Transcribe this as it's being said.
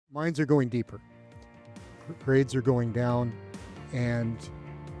Mines are going deeper. Grades are going down, and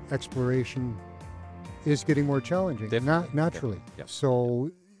exploration is getting more challenging, naturally. Yep.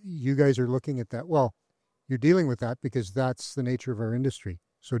 So you guys are looking at that. Well, you're dealing with that because that's the nature of our industry.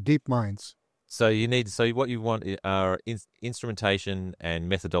 So deep mines. So what you want are instrumentation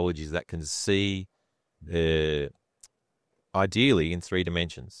and methodologies that can see, ideally in 3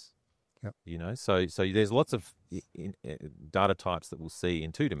 dimensions. Yep. So there's lots of data types that we'll see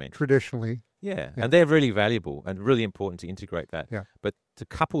in 2 dimensions. Traditionally. Yeah, and they're really valuable and really important to integrate that. Yeah. But to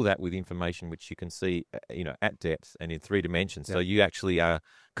couple that with information which you can see, at depth and in 3 dimensions, so you actually are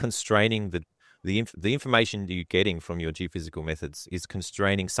constraining the information you're getting from your geophysical methods is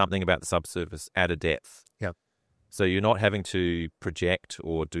constraining something about the subsurface at a depth. Yeah. So you're not having to project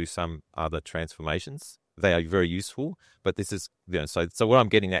or do some other transformations. They are very useful, but this is, so what I'm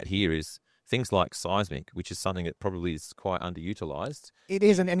getting at here is things like seismic, which is something that probably is quite underutilized. It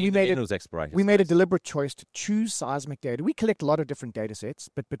is, and we made a deliberate choice to choose seismic data. We collect a lot of different data sets,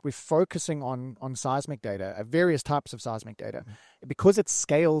 but we're focusing on seismic data, various types of seismic data, because it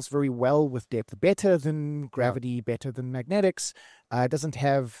scales very well with depth, better than gravity, better than magnetics. It doesn't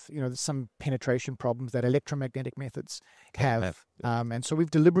have, some penetration problems that electromagnetic methods have. And so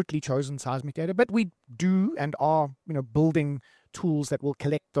we've deliberately chosen seismic data, but we do and are, building tools that will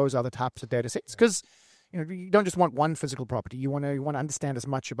collect those other types of data sets, because you don't just want one physical property. You want to understand as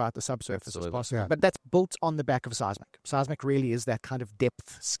much about the subsurface as possible. Yeah. But that's built on the back of seismic. Seismic really is that kind of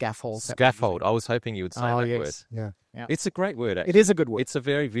depth scaffold. Scaffold. I was hoping you would say that word. Yeah. It's a great word, actually. It is a good word. It's a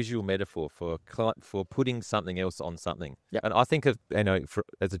very visual metaphor for putting something else on something. Yep. And I think of,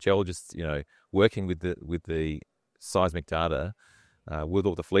 as a geologist, working with the seismic data, with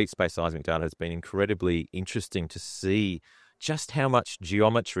all the fleet space seismic data, has been incredibly interesting to see just how much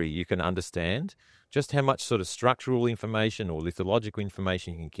geometry you can understand, just how much sort of structural information or lithological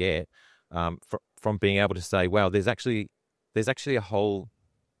information you can get from being able to say, wow, there's actually a whole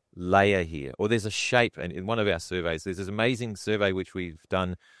layer here, or there's a shape. And in one of our surveys, there's this amazing survey which we've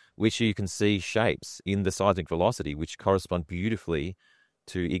done, which you can see shapes in the seismic velocity, which correspond beautifully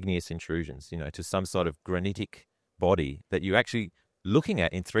to igneous intrusions, to some sort of granitic body that you're actually looking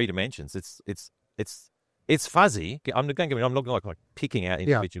at in 3 dimensions. It's fuzzy. I'm not like picking out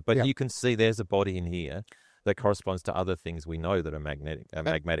individual, but you can see there's a body in here that corresponds to other things we know that are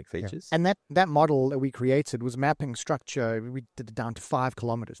magmatic features. And that model that we created was mapping structure. We did it down to 5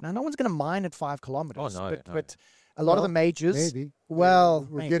 kilometers. Now, no one's going to mine at 5 kilometers. Oh, no. But a lot of the majors. Maybe. Well,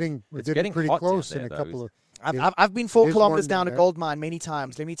 we're getting pretty close in a couple of. I've been 4 kilometers down a gold mine many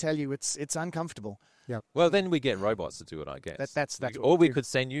times. Let me tell you, it's uncomfortable. Yeah. Well, then we get robots to do it, I guess. That's or we could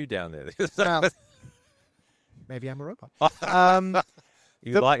send you down there. Maybe I'm a robot.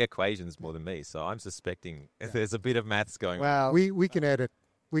 You like equations more than me, so I'm suspecting there's a bit of maths going on. Well, we can edit.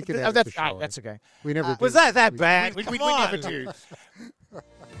 We can edit the show. That's okay. We never was that bad? We never do.